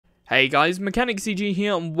Hey guys, Mechanic CG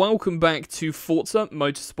here, and welcome back to Forza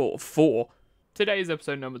Motorsport 4. Today is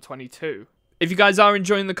episode number 22. If you guys are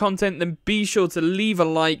enjoying the content, then be sure to leave a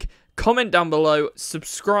like, comment down below,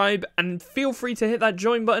 subscribe, and feel free to hit that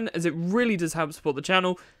join button, as it really does help support the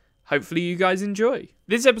channel. Hopefully you guys enjoy.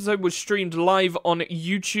 This episode was streamed live on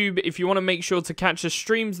YouTube. If you want to make sure to catch the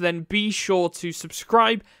streams, then be sure to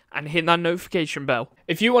subscribe and hit that notification bell.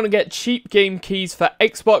 If you want to get cheap game keys for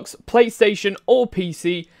Xbox, PlayStation, or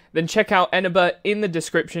PC, then check out Eneba in the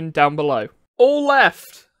description down below. All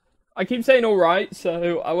left. I keep saying all right,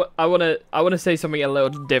 so I wanna say something a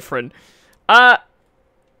little different.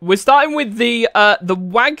 We're starting with the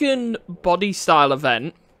Wagon body style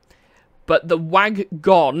event, but the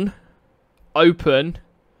Wagon Open,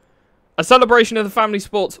 a celebration of the family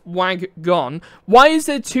sports Wagon. Why is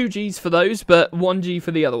there 2 G's for those, but 1 G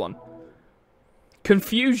for the other one?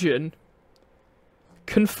 Confusion.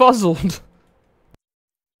 Confuzzled.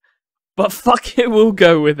 But fuck it, we'll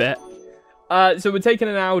go with it. So we're taking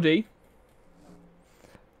an Audi.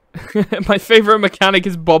 My favourite mechanic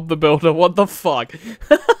is Bob the Builder. What the fuck?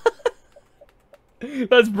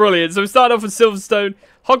 That's brilliant. So we start off with Silverstone,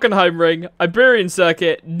 Hockenheimring, Iberian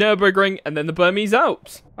Circuit, Nurburgring, and then the Bernese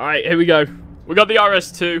Alps. Alright, here we go. We got the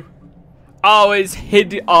RS2. Oh, it's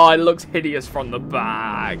it looks hideous from the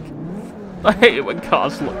back. I hate it when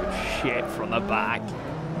cars look shit from the back.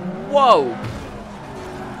 Whoa.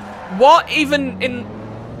 What even in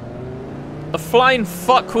the flying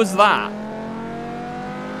fuck was that?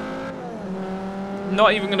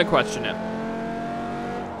 Not even gonna question it.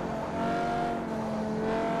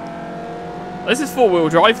 This is 4-wheel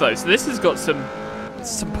drive though, so this has got some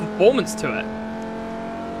performance to it.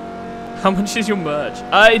 How much is your merch?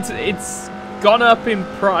 It's gone up in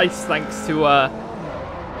price thanks to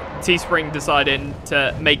Teespring deciding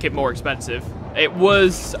to make it more expensive. It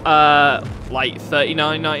was like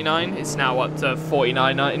 $39.99. It's now up to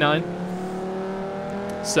 $49.99.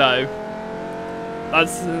 So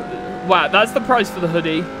that's wow. That's the price for the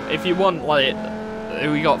hoodie. If you want, like,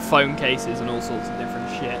 we got phone cases and all sorts of different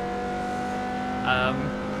shit.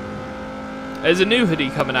 There's a new hoodie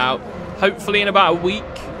coming out, hopefully in about a week.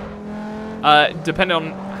 Depending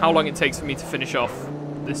on how long it takes for me to finish off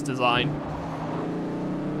this design.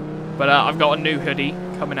 But I've got a new hoodie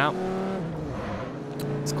coming out.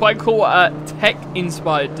 It's quite cool,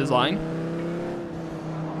 tech-inspired design.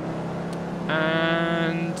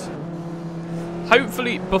 And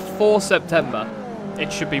hopefully before September,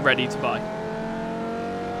 it should be ready to buy.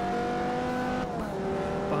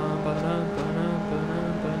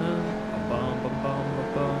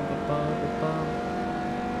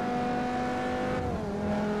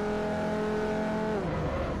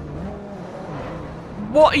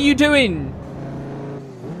 What are you doing?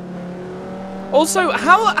 Also,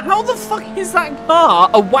 how the fuck is that car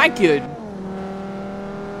a wagon?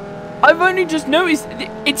 I've only just noticed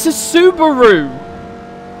it's a Subaru.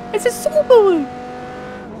 It's a Subaru.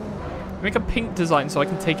 Make a pink design so I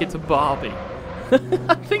can take it to Barbie.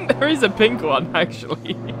 I think there is a pink one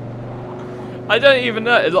actually. I don't even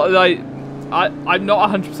know. It's like I'm not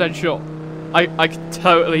 100% sure. I could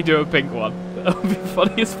totally do a pink one. That would be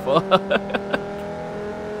funny as fuck.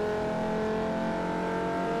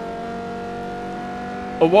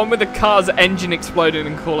 Or one with the car's engine exploding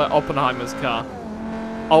and call it Oppenheimer's car.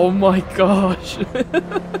 Oh my gosh.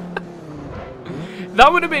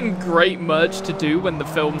 That would have been great merch to do when the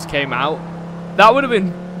films came out. That would have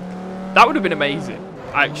been amazing,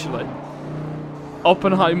 actually.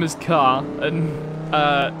 Oppenheimer's car and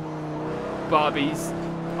Barbie's,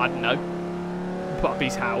 I don't know,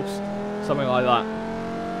 Barbie's house. Something like that.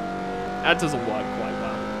 That doesn't work quite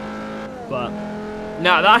well. But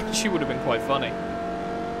no, that actually would have been quite funny.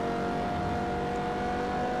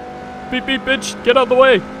 Beep beep bitch, get out of the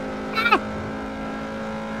way! Ah!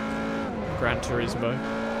 Gran Turismo.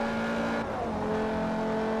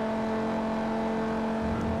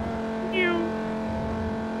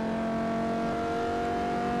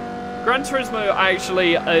 Gran Turismo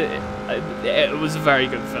actually, it was a very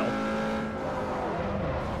good film.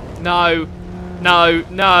 No, no,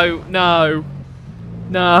 no, no,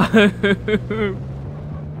 no,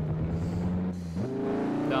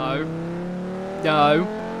 no, no.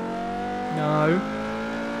 No.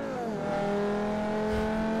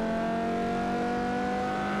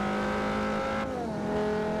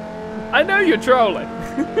 I know you're trolling.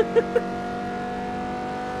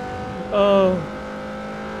 Oh.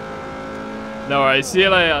 No worries. See you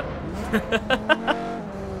later.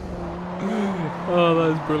 Oh, that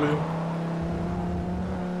was brilliant.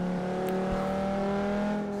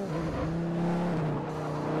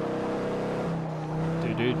 Do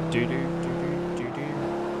do do do do do do.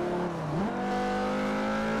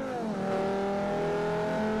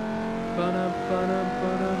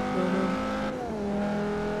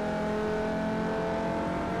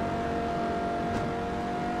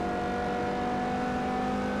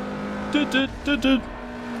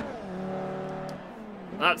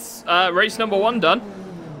 That's race number 1 done.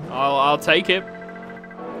 I'll take it.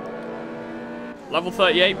 Level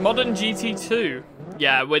 38, modern GT2.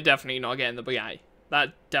 Yeah, we're definitely not getting the Bugatti.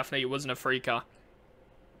 That definitely wasn't a free car.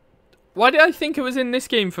 Why did I think it was in this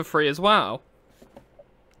game for free as well?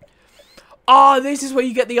 Oh, this is where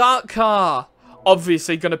you get the art car.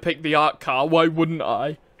 Obviously gonna pick the art car. Why wouldn't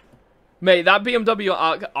I? Mate, that BMW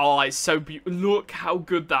art car. Oh, it's so beautiful. Look how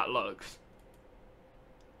good that looks.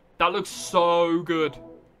 That looks so good.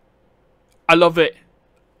 I love it.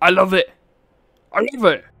 I love it. I love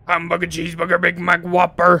it. Hamburger, cheeseburger, Big Mac,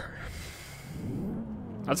 Whopper.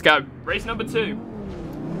 Let's go. Race number 2.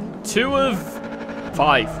 2 of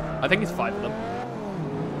 5. I think it's 5 of them.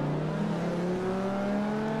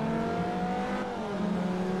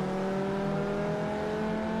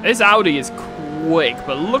 This Audi is quick,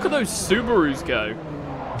 but look at those Subarus go.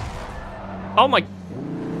 Oh my...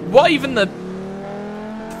 What even the...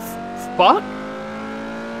 What?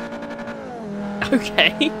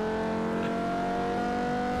 Okay.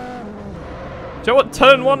 Do you know what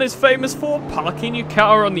turn 1 is famous for? Parking your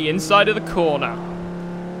car on the inside of the corner.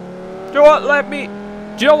 Do you know what?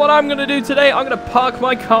 Do you know what I'm going to do today? I'm going to park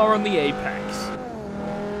my car on the apex.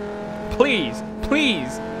 Please,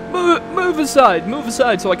 please, move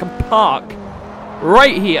aside so I can park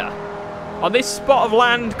right here on this spot of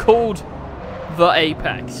land called the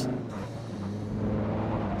apex.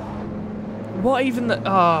 What even the...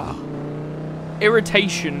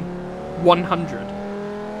 irritation 100.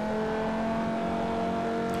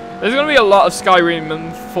 There's going to be a lot of Skyrim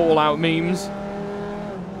and Fallout memes.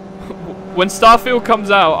 When Starfield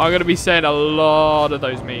comes out, I'm going to be saying a lot of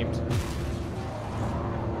those memes.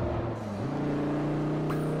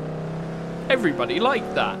 Everybody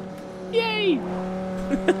liked that. Yay!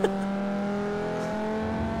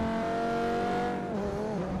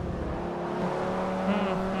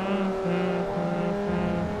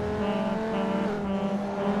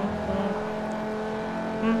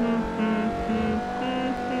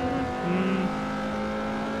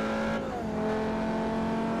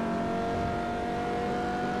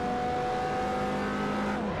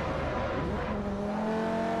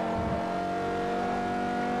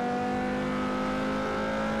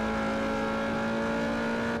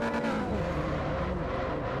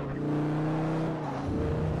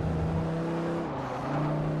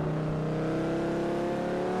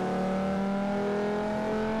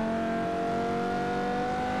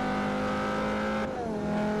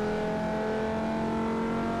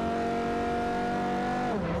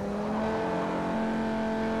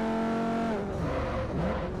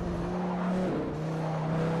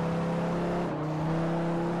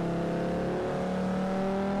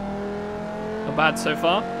 Not bad so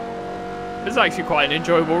far. It's actually quite an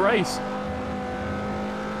enjoyable race.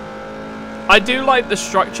 I do like the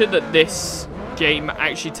structure that this game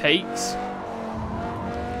actually takes.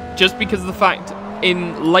 Just because of the fact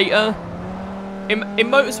in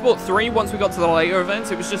Motorsport 3, once we got to the later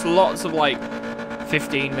events, it was just lots of like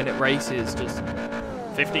 15-minute races. Just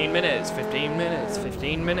 15 minutes, 15 minutes,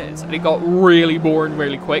 15 minutes. And it got really boring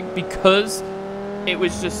really quick because it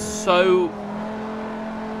was just so...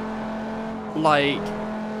 like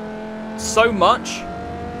so much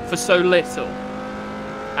for so little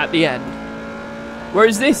at the end.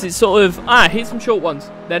 Whereas this is sort of, here's some short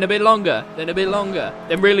ones, then a bit longer, then a bit longer,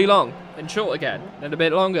 then really long, then short again, then a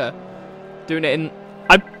bit longer. Doing it in...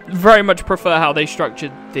 I very much prefer how they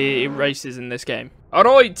structured the races in this game.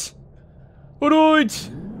 Alright!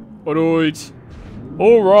 Alright! Alright!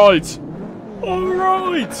 Alright!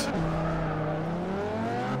 Alright!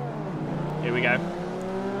 Here we go.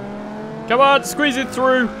 Come on, squeeze it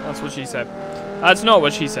through. That's what she said. That's not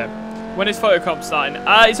what she said. When is Photocomp starting?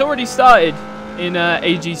 It's already started in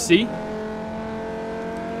AGC.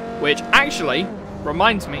 Which actually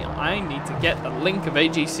reminds me, I need to get the link of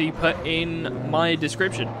AGC put in my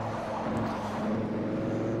description.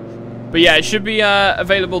 But yeah, it should be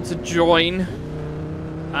available to join.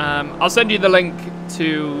 I'll send you the link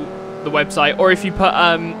to the website. Or if you put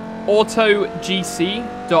autogc.xyz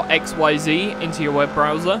into your web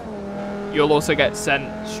browser, you'll also get sent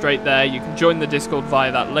straight there. You can join the Discord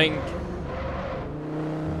via that link.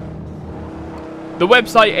 The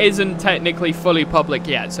website isn't technically fully public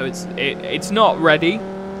yet, so it's not ready.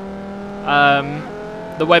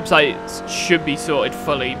 The website should be sorted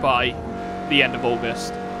fully by the end of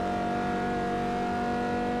August.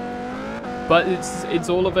 But it's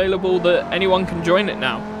all available that anyone can join it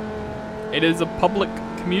now. It is a public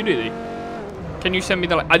community. Can you send me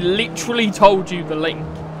the link? I literally told you the link.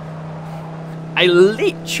 I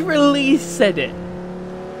literally said it.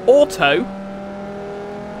 Auto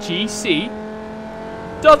gc.xyz.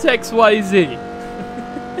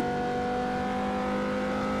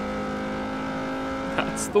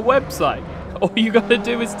 That's the website. All you gotta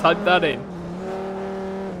do is type that in.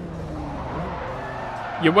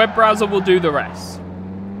 Your web browser will do the rest.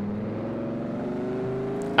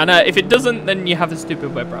 And if it doesn't, then you have a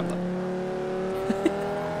stupid web browser.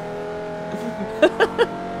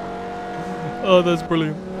 Oh, that's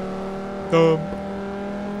brilliant. Boom.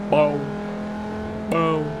 Boom.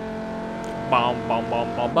 Boom. Bum bum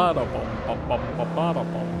bum bum bada bum bum bum bum bada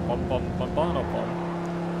bum bum bum bum bada bum.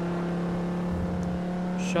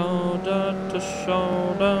 Shoulder to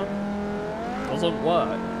shoulder. Doesn't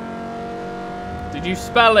work. Did you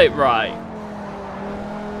spell it right?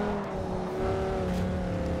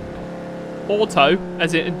 Auto,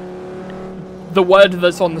 as in the word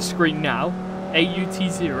that's on the screen now.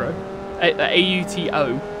 AUT0.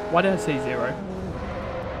 AUTO. Why did I say 0?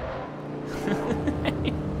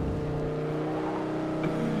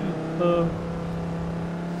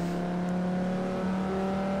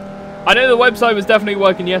 I know the website was definitely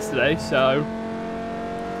working yesterday, so...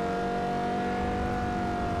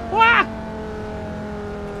 Wah!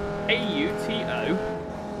 AUTO.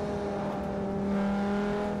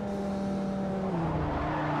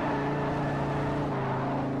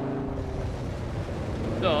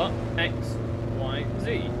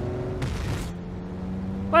 .xyz.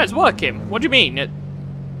 Well, it's working. What do you mean?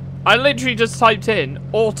 I literally just typed in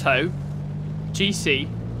auto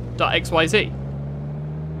gc.xyz.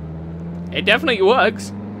 It definitely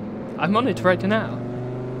works. I'm on it right now.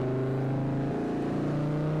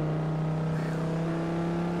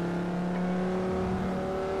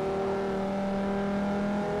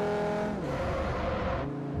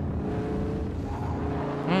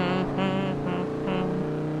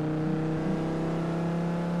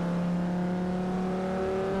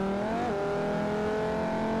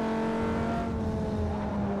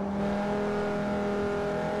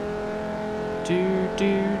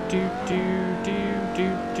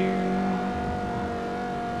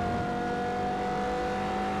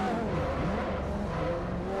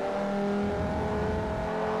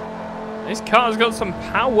 This car's got some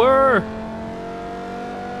power.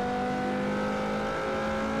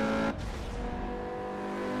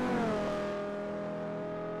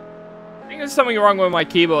 I think there's something wrong with my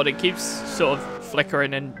keyboard. It keeps sort of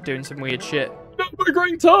flickering and doing some weird shit.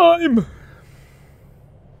 Nurburgring time!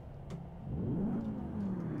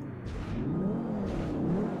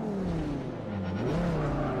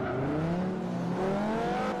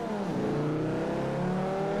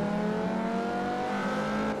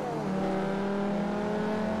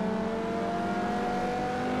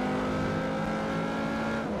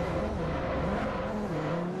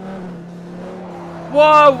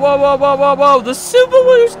 Whoa, whoa, whoa, whoa, whoa, whoa! The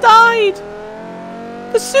Subaru's died!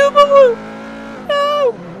 The Subaru!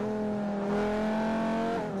 No!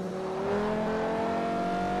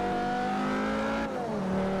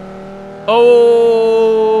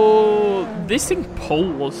 Oh, this thing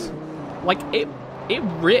pulls. Like, it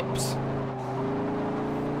rips.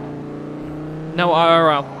 No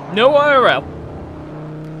IRL. No IRL.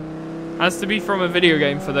 Has to be from a video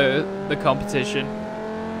game for the competition.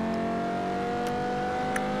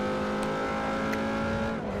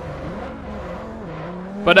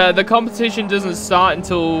 But the competition doesn't start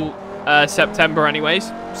until September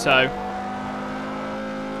anyways, so...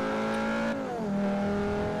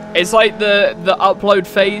 It's like the upload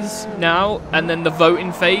phase now, and then the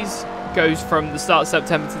voting phase goes from the start of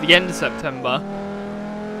September to the end of September.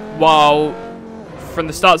 While from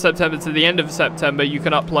the start of September to the end of September, you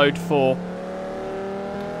can upload for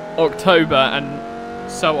October, and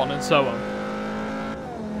so on and so on.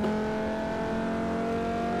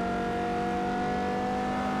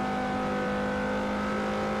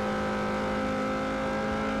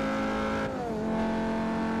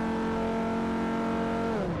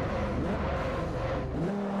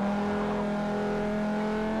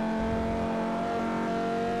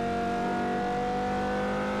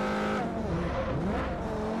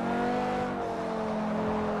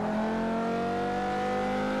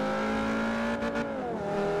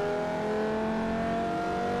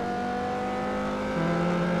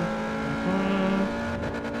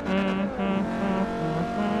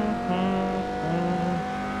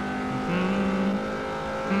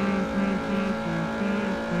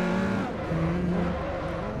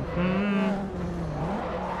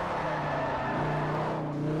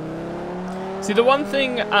 See, the one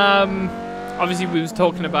thing, obviously we was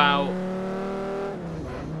talking about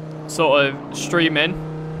sort of streaming,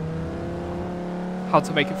 how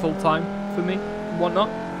to make it full-time for me and whatnot.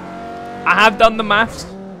 I have done the maths,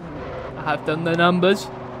 I have done the numbers,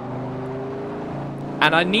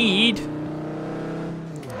 And I need...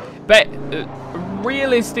 But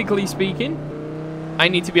realistically speaking, I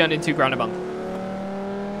need to be earning £2 a month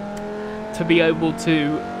to be able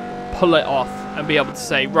to pull it off and be able to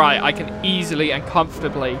say, right, I can easily and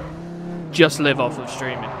comfortably just live off of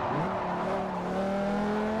streaming.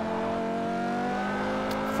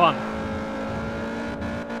 Fun.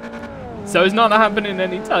 So it's not happening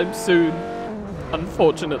anytime soon,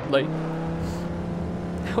 unfortunately.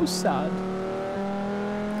 How sad.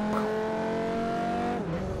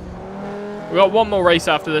 We got one more race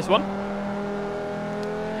after this one.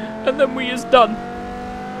 And then we is done.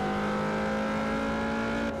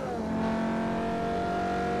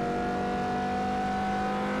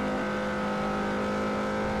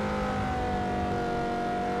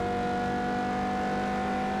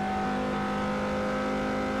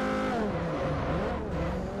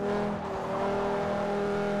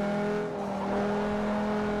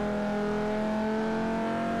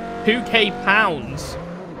 £2,000.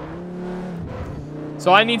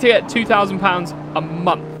 So I need to get £2,000 a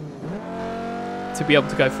month to be able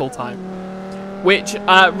to go full time. Which,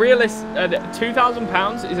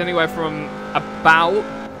 £2,000 is anywhere from about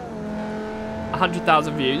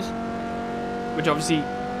 100,000 views, which obviously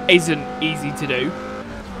isn't easy to do.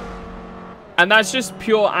 And that's just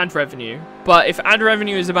pure ad revenue. But if ad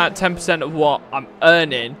revenue is about 10% of what I'm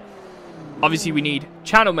earning, obviously we need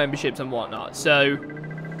channel memberships and whatnot. So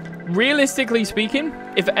realistically speaking,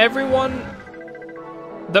 if everyone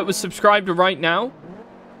that was subscribed right now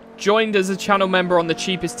joined as a channel member on the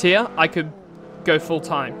cheapest tier, I could go full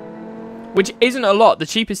time, which isn't a lot. The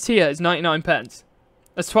cheapest tier is 99 pence.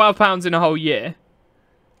 That's £12 in a whole year,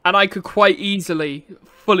 and I could quite easily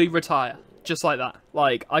fully retire just like that.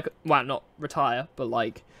 Like, I could, well, not retire, but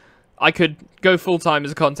like I could go full time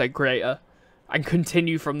as a content creator and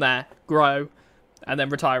continue from there, grow, and then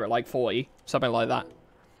retire at like 40, something like that.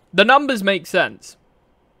 The numbers make sense,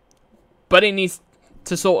 but it needs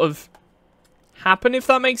to sort of happen, if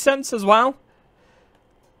that makes sense, as well.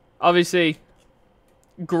 Obviously,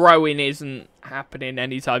 growing isn't happening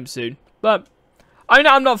anytime soon, but I mean,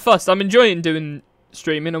 I'm not fussed. I'm enjoying doing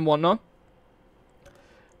streaming and whatnot,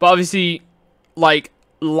 but obviously, like,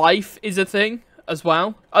 life is a thing as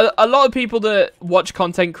well. A lot of people that watch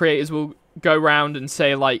content creators will go around and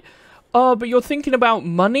say, like, oh, but you're thinking about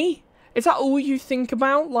money? Is that all you think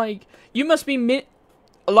about? Like, you must be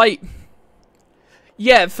like...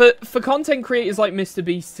 Yeah, for content creators like Mr.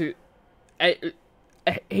 Beast,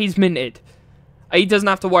 he's minted. He doesn't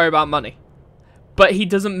have to worry about money. But he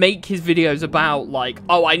doesn't make his videos about, like,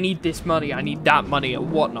 oh, I need this money, I need that money, or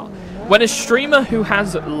whatnot. When a streamer who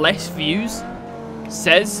has less views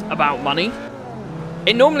says about money,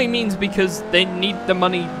 it normally means because they need the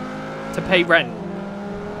money to pay rent,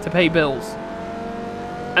 to pay bills.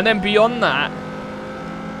 And then beyond that,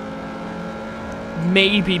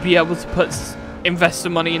 maybe be able to invest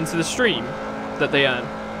some money into the stream that they earn.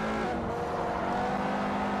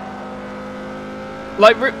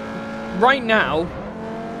 Like, right now,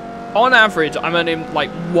 on average, I'm earning like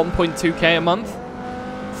 1.2k a month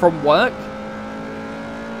from work.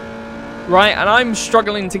 Right, and I'm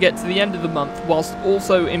struggling to get to the end of the month whilst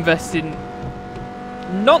also investing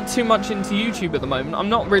not too much into YouTube at the moment. I'm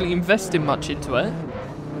not really investing much into it.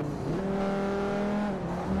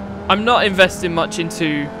 I'm not investing much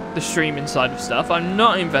into the streaming side of stuff. I'm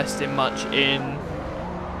not investing much in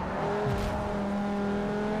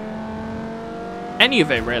any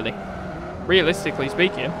of it, really, realistically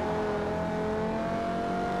speaking.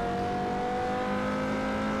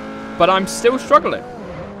 But I'm still struggling.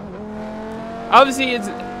 Obviously,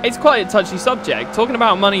 it's quite a touchy subject. Talking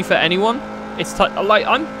about money for anyone, it's like,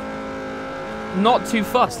 I'm not too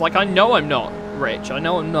fussed. Like, I know I'm not rich. I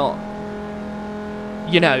know I'm not,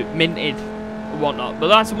 you know, minted or whatnot. But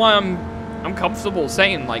that's why I'm comfortable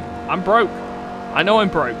saying, like, I'm broke. I know I'm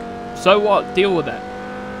broke. So what? Deal with it.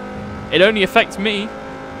 It only affects me.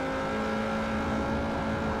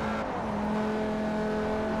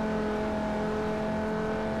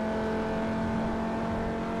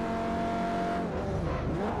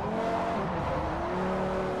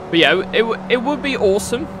 But yeah, it would be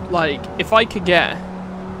awesome, like, if I could get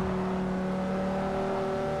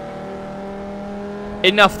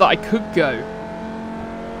enough that I could go.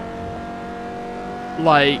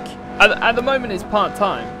 Like, at the moment it's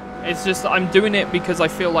part-time. It's just that I'm doing it because I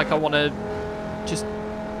feel like I want to just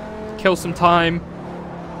kill some time,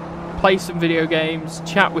 play some video games,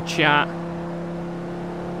 chat with chat.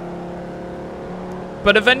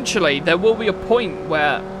 But eventually there will be a point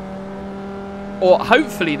where, or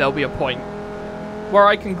hopefully there'll be a point where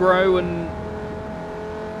I can grow, and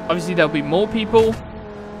obviously there'll be more people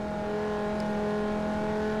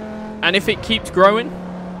And if it keeps growing,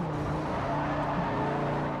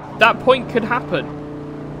 that point could happen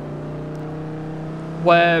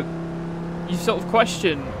where you sort of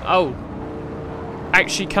question, oh,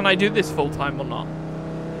 actually, can I do this full-time or not?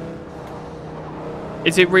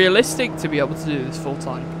 Is it realistic to be able to do this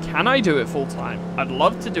full-time? Can I do it full-time? I'd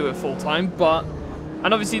love to do it full-time, but...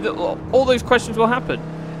 And obviously, all those questions will happen.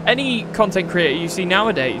 Any content creator you see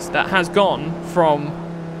nowadays that has gone from,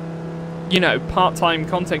 you know, part-time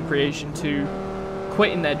content creation to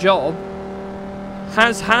quitting their job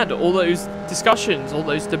has had all those discussions, all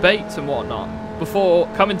those debates and whatnot before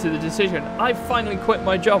coming to the decision, I finally quit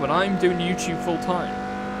my job and I'm doing YouTube full-time.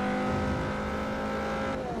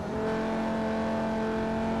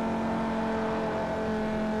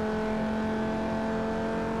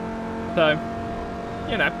 So,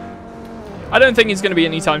 you know, I don't think it's going to be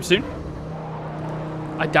anytime soon.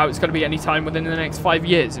 I doubt it's going to be any time within the next 5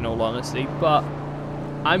 years, in all honesty, but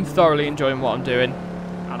I'm thoroughly enjoying what I'm doing,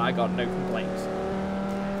 and I got no complaints.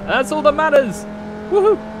 And that's all that matters.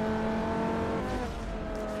 Woohoo!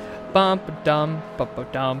 Bump dum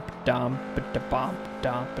bump dum dum bump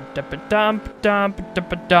dum dum dum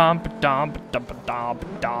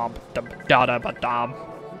dum dum.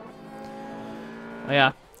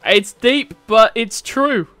 Yeah, it's deep, but it's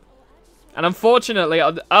true. And unfortunately,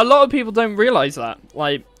 a lot of people don't realize that.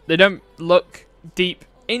 Like, they don't look deep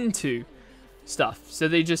into stuff, so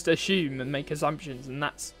they just assume and make assumptions, and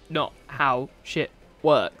that's not how shit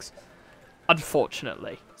works,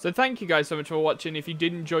 unfortunately. So thank you guys so much for watching. If you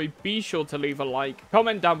did enjoy, be sure to leave a like,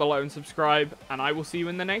 comment down below and subscribe, and I will see you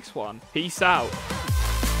in the next one. Peace out.